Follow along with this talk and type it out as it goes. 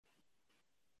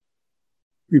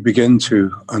we begin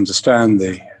to understand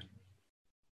the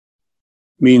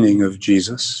meaning of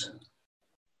Jesus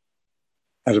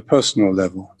at a personal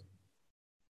level.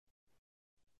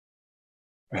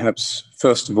 Perhaps,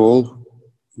 first of all,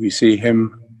 we see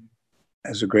him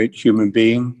as a great human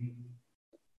being,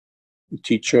 a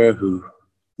teacher who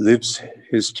lives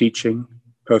his teaching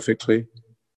perfectly.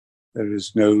 There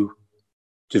is no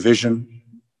division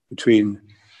between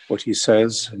what he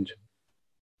says and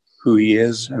who he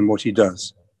is and what he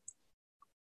does.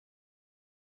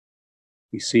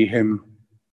 We see him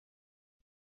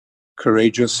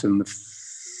courageous in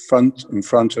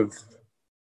front of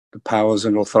the powers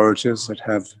and authorities that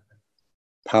have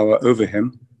power over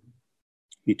him.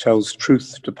 He tells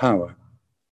truth to power.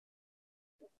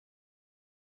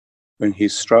 When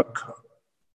he's struck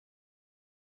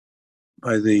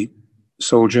by the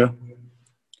soldier,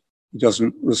 he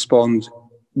doesn't respond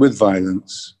with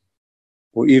violence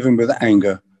or even with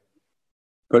anger,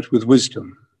 but with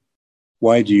wisdom.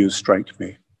 Why do you strike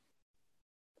me?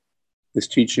 This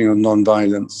teaching of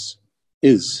non-violence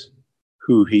is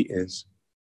who he is.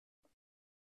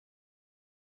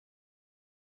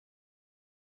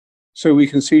 So we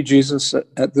can see Jesus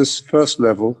at this first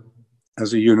level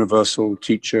as a universal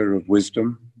teacher of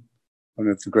wisdom, one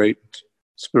of the great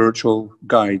spiritual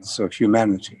guides of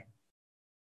humanity.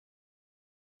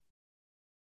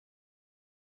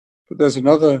 But there's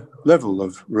another level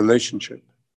of relationship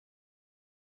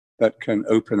that can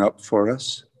open up for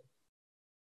us.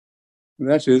 And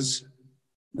that is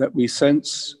that we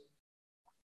sense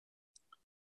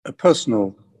a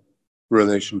personal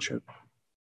relationship.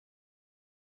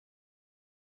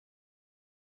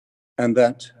 And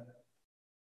that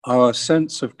our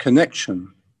sense of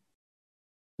connection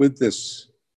with this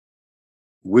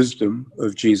wisdom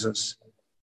of Jesus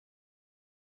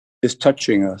is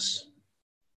touching us,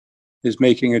 is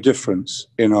making a difference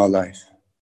in our life.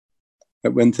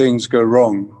 That when things go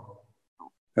wrong,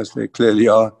 as they clearly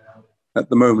are at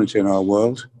the moment in our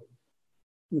world,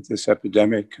 with this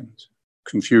epidemic and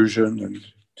confusion and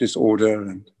disorder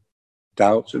and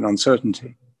doubt and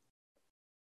uncertainty,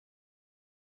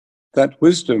 that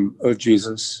wisdom of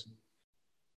Jesus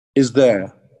is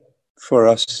there for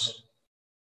us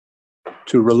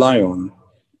to rely on,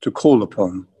 to call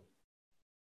upon.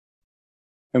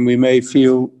 And we may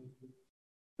feel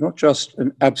not just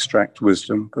an abstract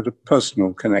wisdom, but a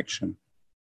personal connection.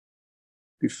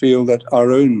 We feel that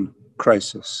our own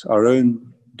crisis, our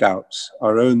own doubts,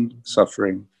 our own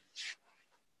suffering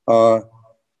are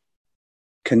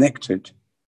connected,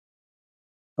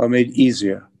 are made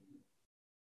easier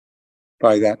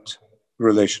by that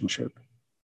relationship.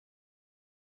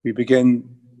 We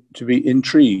begin to be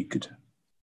intrigued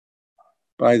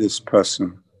by this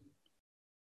person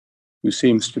who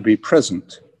seems to be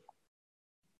present,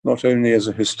 not only as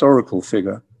a historical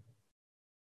figure,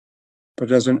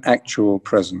 but as an actual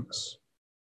presence.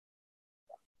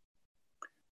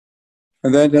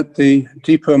 And then at the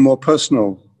deeper, more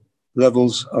personal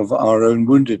levels of our own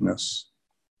woundedness,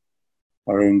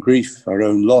 our own grief, our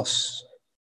own loss,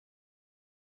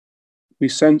 we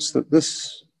sense that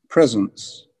this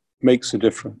presence makes a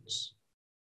difference.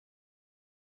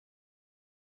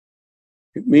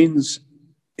 It means,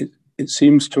 it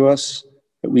seems to us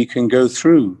that we can go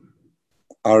through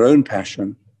our own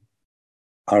passion,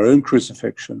 our own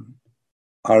crucifixion,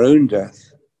 our own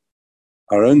death,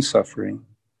 our own suffering.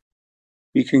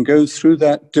 We can go through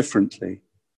that differently,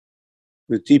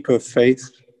 with deeper faith,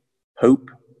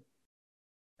 hope,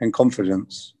 and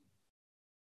confidence,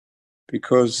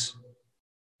 because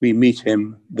we meet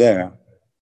him there,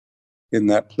 in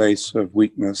that place of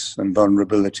weakness and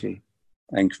vulnerability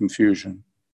and confusion.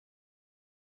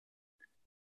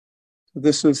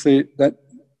 This is that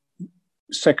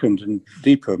second and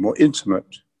deeper, more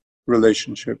intimate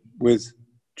relationship with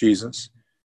Jesus,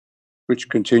 which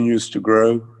continues to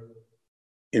grow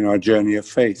in our journey of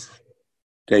faith,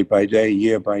 day by day,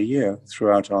 year by year,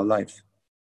 throughout our life.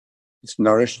 It's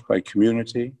nourished by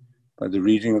community, by the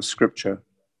reading of Scripture.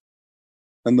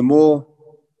 And the more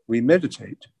we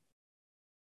meditate,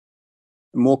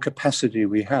 the more capacity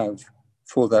we have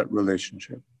for that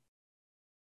relationship.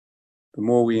 The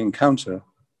more we encounter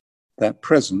that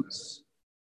presence,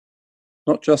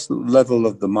 not just at the level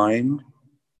of the mind,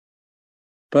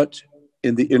 but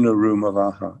in the inner room of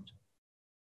our heart.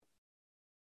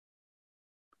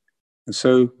 And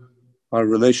so our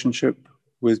relationship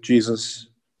with Jesus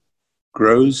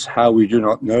grows. How, we do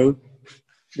not know.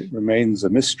 It remains a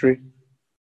mystery,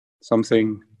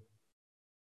 something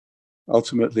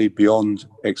ultimately beyond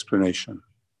explanation,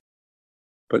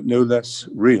 but no less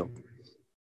real.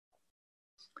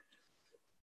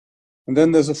 And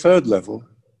then there's a third level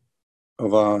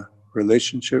of our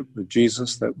relationship with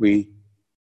Jesus that we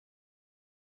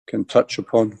can touch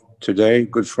upon today,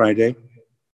 Good Friday.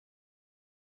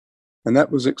 And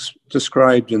that was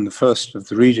described in the first of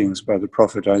the readings by the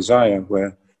prophet Isaiah,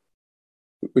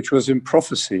 which was in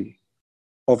prophecy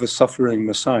of a suffering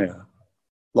Messiah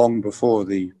long before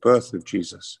the birth of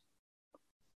Jesus.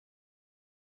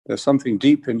 There's something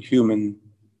deep in human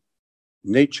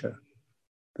nature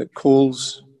that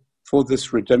calls for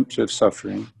this redemptive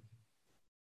suffering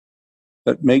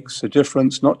that makes a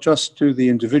difference not just to the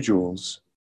individuals,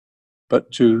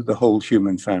 but to the whole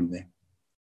human family.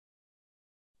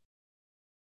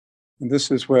 And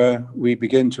this is where we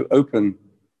begin to open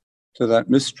to that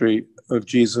mystery of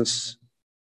Jesus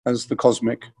as the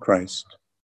cosmic Christ,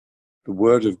 the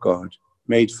Word of God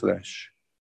made flesh,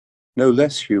 no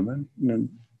less human,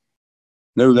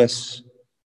 no less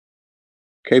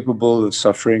capable of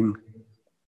suffering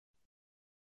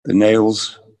the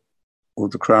nails or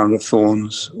the crown of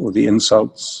thorns or the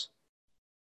insults,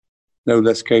 no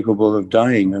less capable of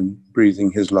dying and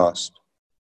breathing his last.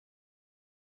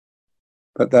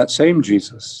 But that same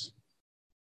Jesus,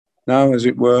 now as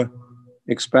it were,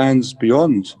 expands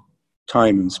beyond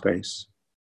time and space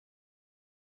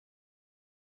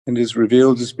and is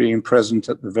revealed as being present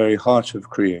at the very heart of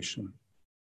creation,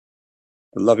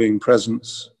 the loving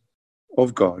presence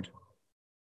of God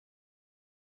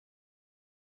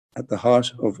at the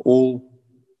heart of all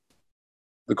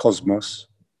the cosmos,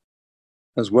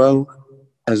 as well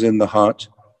as in the heart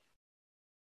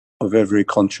of every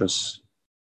conscious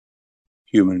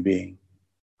human being.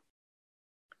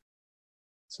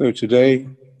 So today,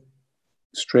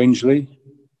 strangely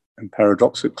and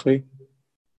paradoxically,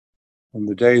 on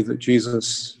the day that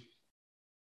Jesus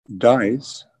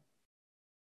dies,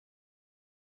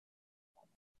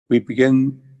 we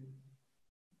begin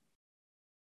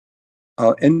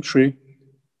our entry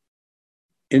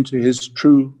into his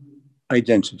true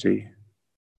identity,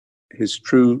 his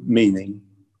true meaning,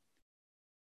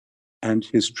 and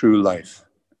his true life.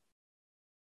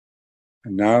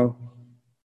 And now,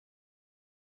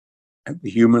 at the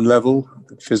human level,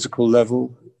 the physical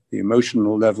level, the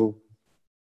emotional level,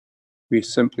 we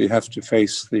simply have to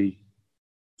face the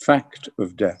fact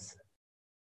of death.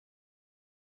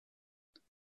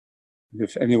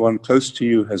 If anyone close to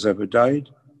you has ever died,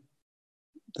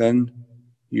 then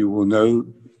you will know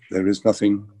there is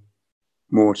nothing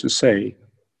more to say.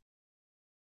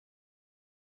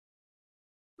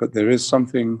 But there is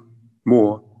something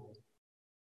more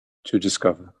to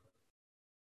discover.